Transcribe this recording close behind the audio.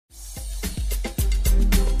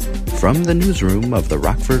From the newsroom of the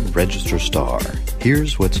Rockford Register-Star,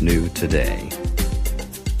 here's what's new today.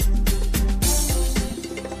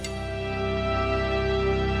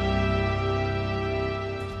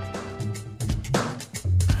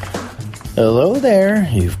 Hello there,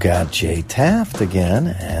 you've got Jay Taft again,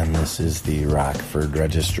 and this is the Rockford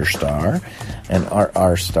Register-Star and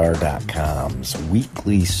RRStar.com's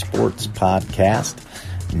weekly sports podcast,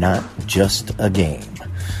 Not Just a Game.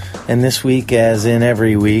 And this week, as in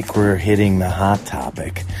every week, we're hitting the hot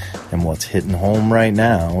topic. And what's hitting home right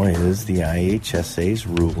now is the IHSA's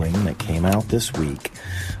ruling that came out this week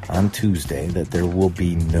on Tuesday that there will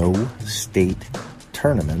be no state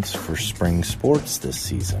tournaments for spring sports this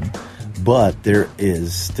season. But there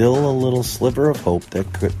is still a little sliver of hope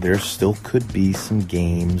that there still could be some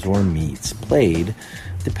games or meets played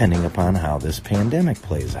depending upon how this pandemic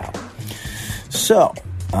plays out. So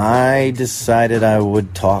I decided I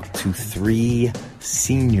would talk to 3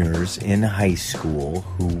 seniors in high school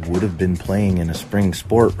who would have been playing in a spring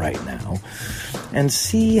sport right now and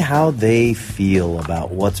see how they feel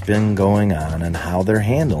about what's been going on and how they're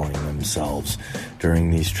handling themselves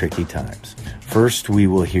during these tricky times. First, we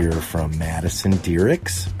will hear from Madison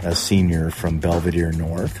Diericks, a senior from Belvedere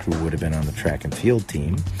North who would have been on the track and field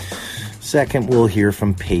team. Second, we'll hear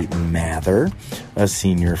from Peyton Mather, a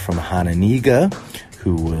senior from Hononegah,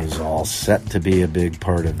 who was all set to be a big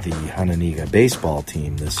part of the Hononegah baseball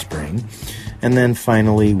team this spring. And then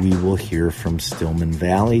finally, we will hear from Stillman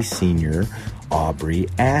Valley senior Aubrey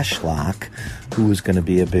Ashlock, who is going to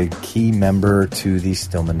be a big key member to the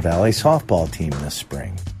Stillman Valley softball team this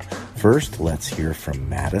spring. First, let's hear from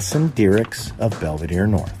Madison Diericks of Belvedere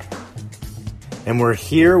North. And we're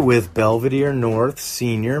here with Belvedere North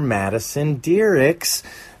senior Madison Diericks,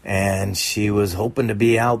 and she was hoping to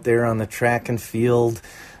be out there on the track and field,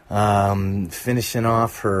 finishing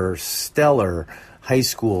off her stellar high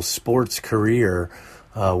school sports career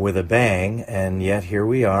with a bang, and yet here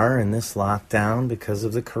we are in this lockdown because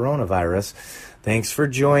of the coronavirus. Thanks for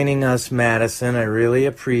joining us, Madison. I really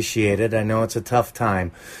appreciate it. I know it's a tough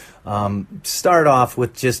time. Start off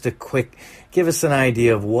with just a quick, give us an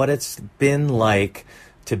idea of what it's been like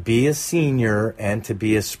to be a senior and to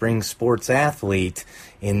be a spring sports athlete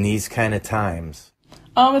in these kind of times.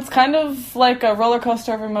 It's kind of like a roller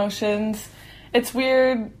coaster of emotions. It's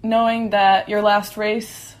weird knowing that your last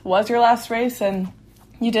race was your last race and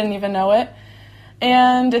you didn't even know it.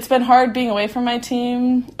 And it's been hard being away from my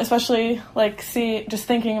team, especially just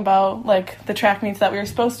thinking about the track meets that we were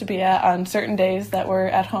supposed to be at on certain days that we're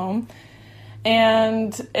at home.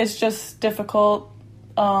 And it's just difficult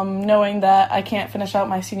knowing that I can't finish out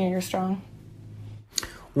my senior year strong.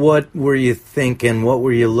 What were you thinking? What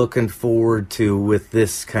were you looking forward to with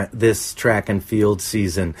this track and field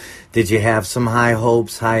season? Did you have some high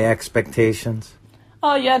hopes, high expectations?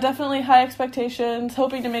 Oh, yeah, definitely high expectations,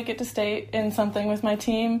 hoping to make it to state in something with my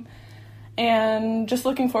team, and just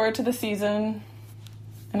looking forward to the season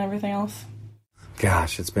and everything else.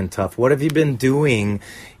 Gosh, it's been tough. What have you been doing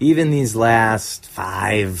even these last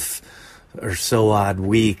 5 or so odd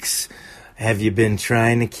weeks? Have you been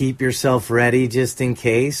trying to keep yourself ready just in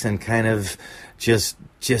case and kind of just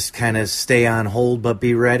kind of stay on hold but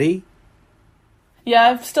be ready? Yeah,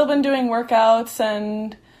 I've still been doing workouts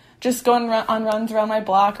and just going on runs around my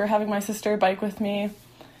block or having my sister bike with me.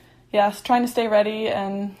 Yeah, trying to stay ready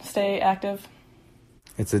and stay active.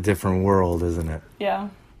 It's a different world, isn't it? Yeah.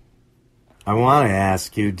 I want to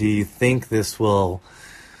ask you, do you think this will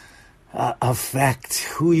affect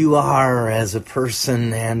who you are as a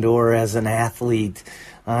person and or as an athlete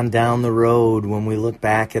on down the road when we look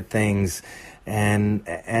back at things? And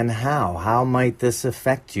how might this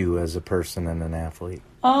affect you as a person and an athlete?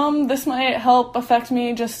 This might help affect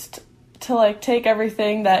me just to take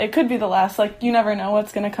everything that it could be the last. You never know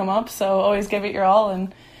what's going to come up, so always give it your all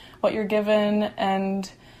and what you're given. And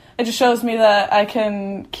it just shows me that I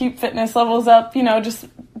can keep fitness levels up, just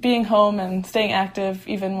being home and staying active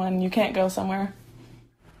even when you can't go somewhere.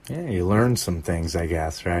 Yeah, you learn some things, I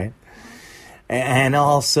guess, right? And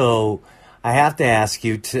also, I have to ask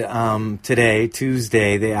you, today,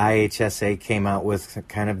 Tuesday, the IHSA came out with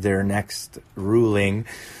kind of their next ruling,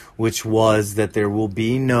 which was that there will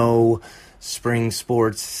be no spring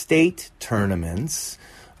sports state tournaments,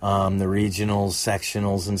 the regionals,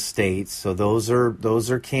 sectionals, and states. So those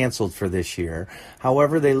are canceled for this year.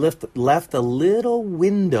 However, they left a little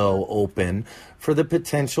window open for the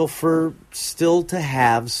potential for still to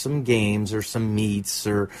have some games or some meets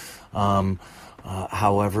or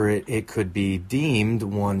However, it could be deemed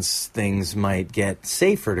once things might get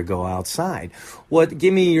safer to go outside.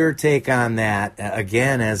 Give me your take on that,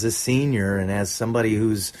 again, as a senior and as somebody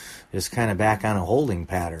who's just kind of back on a holding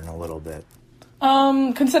pattern a little bit.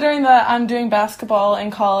 Considering that I'm doing basketball in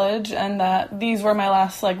college and that these were my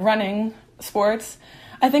last running sports,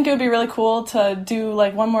 I think it would be really cool to do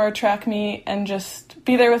one more track meet and just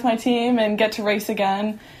be there with my team and get to race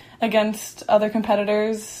again against other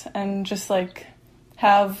competitors and just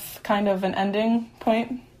have kind of an ending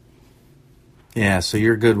point. Yeah, so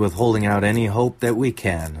you're good with holding out any hope that we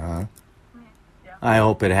can, huh? I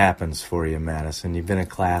hope it happens for you, Madison. You've been a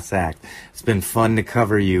class act. It's been fun to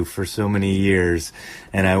cover you for so many years,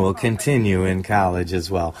 and I will continue in college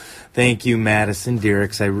as well. Thank you, Madison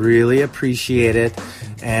Diericks. I really appreciate it,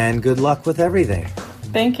 and good luck with everything.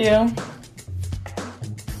 Thank you.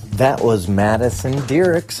 That was Madison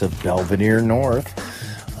Diericks of Belvedere North,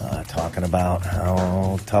 talking about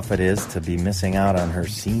how tough it is to be missing out on her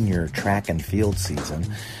senior track and field season.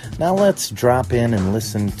 Now let's drop in and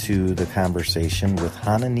listen to the conversation with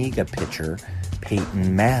Hononegah pitcher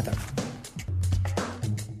Peyton Mather.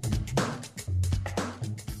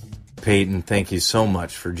 Peyton, thank you so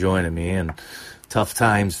much for joining me in tough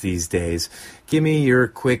times these days. Give me your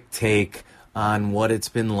quick take on what it's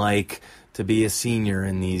been like to be a senior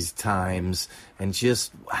in these times and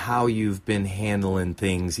just how you've been handling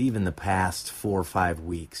things even the past 4 or 5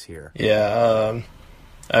 weeks here. Yeah,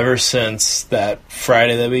 ever since that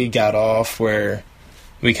Friday that we got off where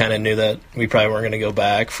we kind of knew that we probably weren't going to go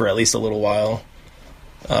back for at least a little while.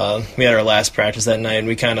 We had our last practice that night, and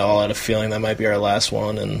we kind of all had a feeling that might be our last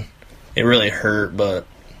one, and it really hurt, but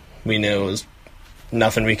we knew it was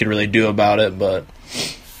nothing we could really do about it. But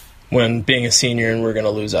when being a senior and we're going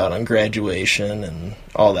to lose out on graduation and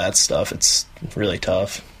all that stuff, it's really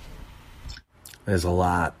tough. There's a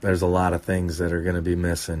lot of things that are going to be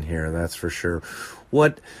missing here, that's for sure.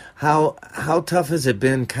 How tough has it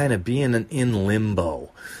been kind of being in limbo?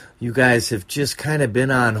 You guys have just kind of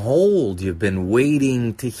been on hold. You've been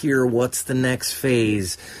waiting to hear what's the next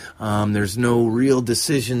phase. There's no real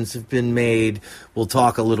decisions have been made. We'll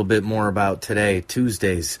talk a little bit more about today,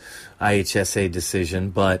 Tuesday's IHSA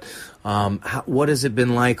decision. But what has it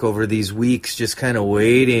been like over these weeks, just kind of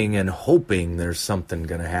waiting and hoping there's something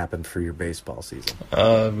going to happen for your baseball season?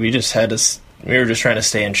 We were just trying to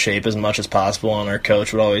stay in shape as much as possible, and our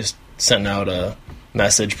coach would always send out a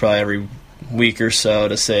message probably every week or so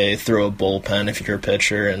to say throw a bullpen if you're a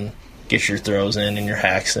pitcher and get your throws in and your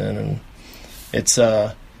hacks in. And it's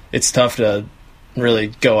tough to really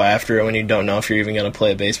go after it when you don't know if you're even going to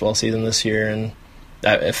play a baseball season this year, and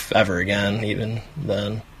if ever again, even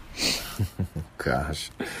then. Gosh.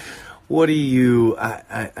 What do you,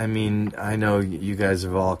 I mean, I know you guys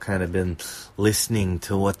have all kind of been listening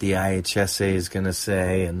to what the IHSA is going to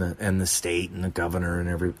say and the state and the governor and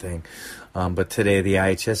everything. But today the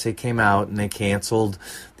IHSA came out and they canceled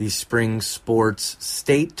the spring sports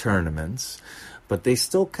state tournaments, but they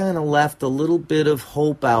still kind of left a little bit of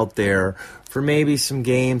hope out there for maybe some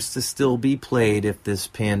games to still be played if this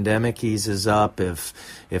pandemic eases up, if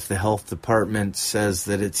the health department says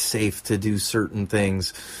that it's safe to do certain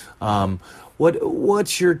things.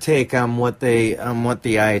 What's your take on what the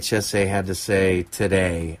IHSA had to say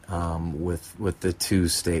today with the two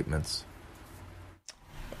statements?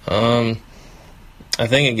 I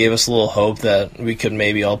think it gave us a little hope that we could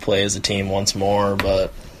maybe all play as a team once more,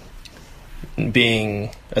 but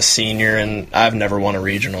being a senior, and I've never won a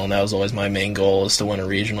regional, and that was always my main goal, is to win a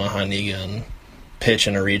regional at Hononegah and pitch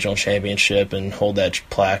in a regional championship and hold that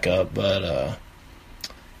plaque up. But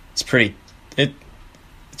it's pretty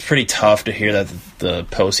tough to hear that the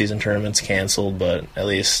postseason tournament's canceled, but at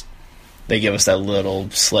least they give us that little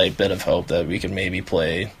slight bit of hope that we could maybe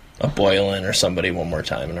play a Boylan or somebody one more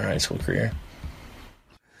time in our high school career.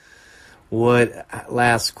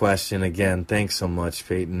 Last question again. Thanks so much,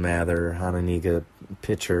 Peyton Mather, Hononegah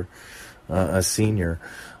pitcher, a senior.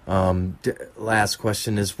 Last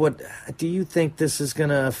question is, what do you think this is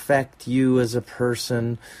going to affect you as a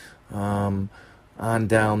person on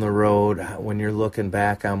down the road when you're looking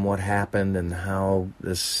back on what happened and how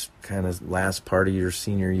this kind of last part of your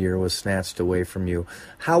senior year was snatched away from you?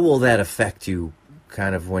 How will that affect you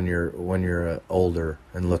kind of when you're older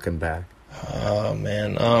and looking back? Oh,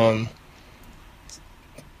 man.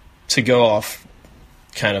 To go off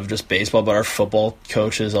kind of just baseball, but our football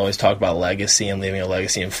coaches always talk about legacy and leaving a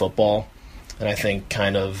legacy in football. And I think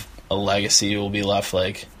kind of a legacy will be left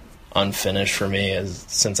unfinished for me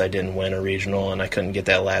since I didn't win a regional and I couldn't get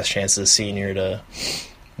that last chance as a senior to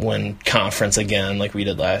win conference again like we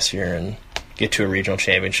did last year and get to a regional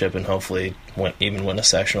championship and hopefully win a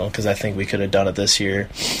sectional, because I think we could have done it this year.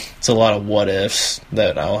 It's a lot of what ifs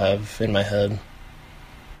that I'll have in my head.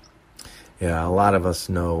 Yeah, a lot of us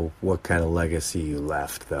know what kind of legacy you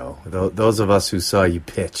left, though. Those of us who saw you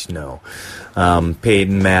pitch know.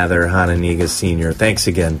 Peyton Mather, Hononegah Senior. Thanks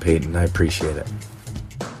again, Peyton. I appreciate it.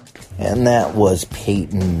 And that was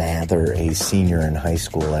Peyton Mather, a senior in high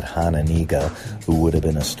school at Hononegah, who would have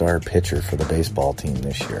been a star pitcher for the baseball team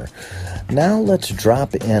this year. Now let's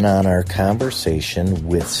drop in on our conversation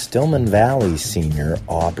with Stillman Valley senior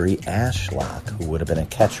Aubrey Ashlock, who would have been a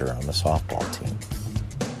catcher on the softball team.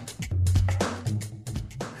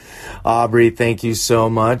 Aubrey, thank you so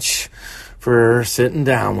much for sitting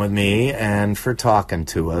down with me and for talking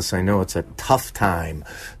to us. I know it's a tough time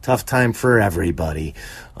for everybody,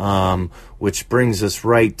 which brings us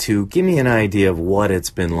right to, give me an idea of what it's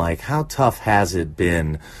been like. How tough has it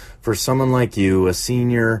been for someone like you, a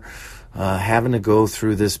senior, having to go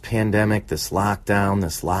through this pandemic, this lockdown,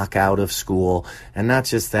 this lockout of school, and not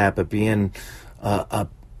just that, but being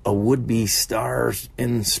a would-be star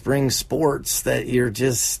in spring sports that you're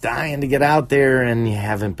just dying to get out there and you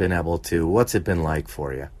haven't been able to. What's it been like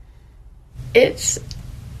for you? It's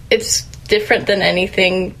different than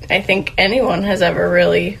anything I think anyone has ever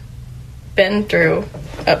really been through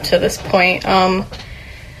up to this point.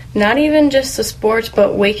 Not even just the sports,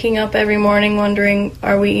 but waking up every morning wondering,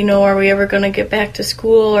 are we ever going to get back to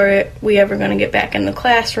school? Are we ever going to get back in the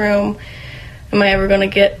classroom? Am I ever going to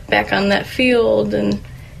get back on that field? And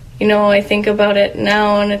I think about it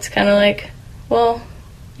now, and it's kind of like, well,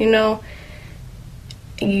 you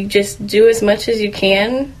just do as much as you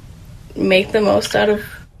can, make the most out of.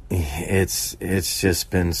 It's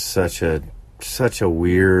just been such a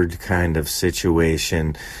weird kind of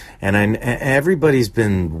situation, and everybody's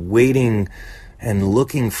been waiting and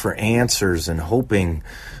looking for answers and hoping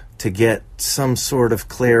to get some sort of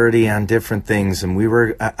clarity on different things.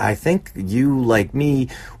 And I think you, like me,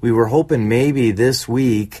 we were hoping maybe this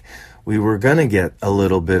week we were going to get a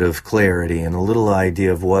little bit of clarity and a little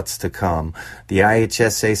idea of what's to come. The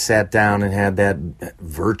IHSA sat down and had that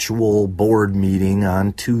virtual board meeting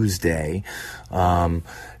on Tuesday, and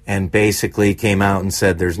basically came out and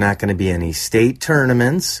said there's not going to be any state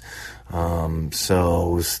tournaments.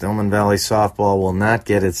 So Stillman Valley softball will not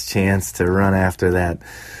get its chance to run after that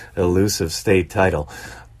elusive state title.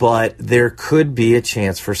 But there could be a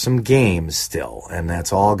chance for some games still, and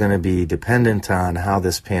that's all going to be dependent on how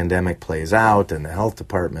this pandemic plays out and the health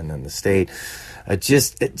department and the state.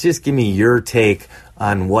 Just give me your take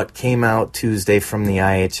on what came out Tuesday from the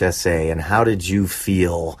IHSA, and how did you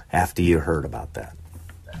feel after you heard about that?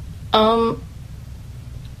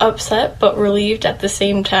 Upset but relieved at the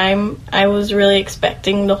same time. I was really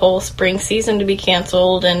expecting the whole spring season to be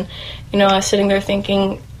canceled, and I was sitting there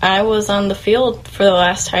thinking I was on the field for the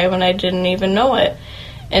last time and I didn't even know it.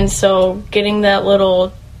 And so getting that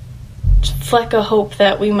little fleck of hope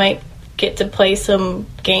that we might get to play some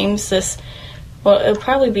games it'll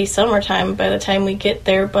probably be summertime by the time we get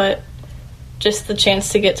there, but just the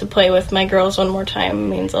chance to get to play with my girls one more time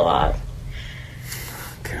means a lot.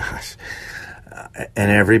 Gosh. And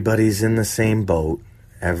everybody's in the same boat.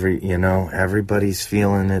 Everybody's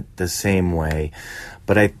feeling it the same way.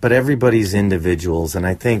 But everybody's individuals, and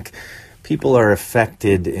I think people are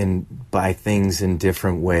affected by things in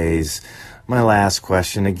different ways. My last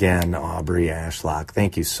question, again, Aubrey Ashlock,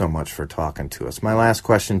 thank you so much for talking to us. My last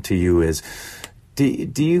question to you is,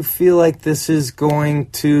 do you feel like this is going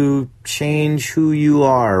to change who you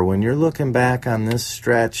are when you're looking back on this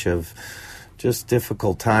stretch of just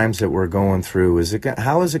difficult times that we're going through?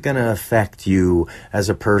 How is it going to affect you as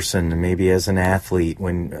a person and maybe as an athlete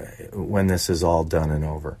when this is all done and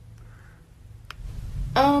over?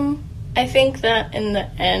 I think that in the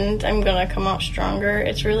end I'm going to come out stronger.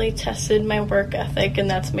 It's really tested my work ethic, and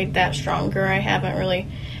that's made that stronger. I haven't really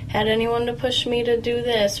had anyone to push me to do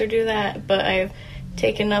this or do that, but I've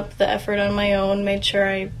taken up the effort on my own, made sure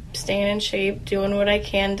I'm staying in shape, doing what I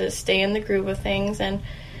can to stay in the groove of things, and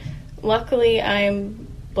luckily, I'm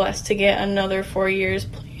blessed to get another 4 years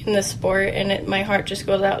playing this sport, and my heart just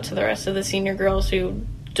goes out to the rest of the senior girls who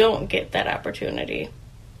don't get that opportunity.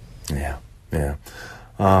 Yeah.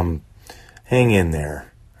 Hang in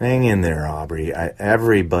there, Aubrey.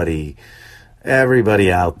 Everybody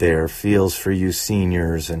out there feels for you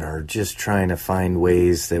seniors and are just trying to find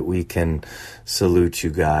ways that we can salute you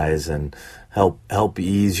guys and help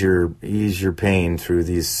ease your pain through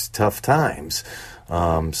these tough times.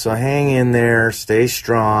 So hang in there, stay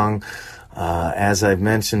strong. As I've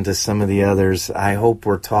mentioned to some of the others, I hope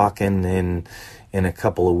we're talking in a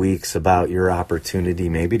couple of weeks about your opportunity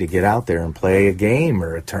maybe to get out there and play a game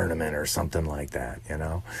or a tournament or something like that, you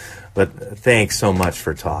know. But thanks so much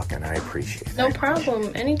for talking. I appreciate it. No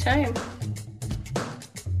problem. Anytime.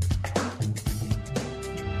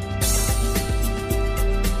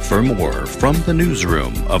 For more from the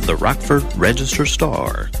newsroom of the Rockford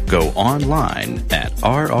Register-Star, go online at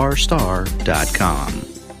rrstar.com.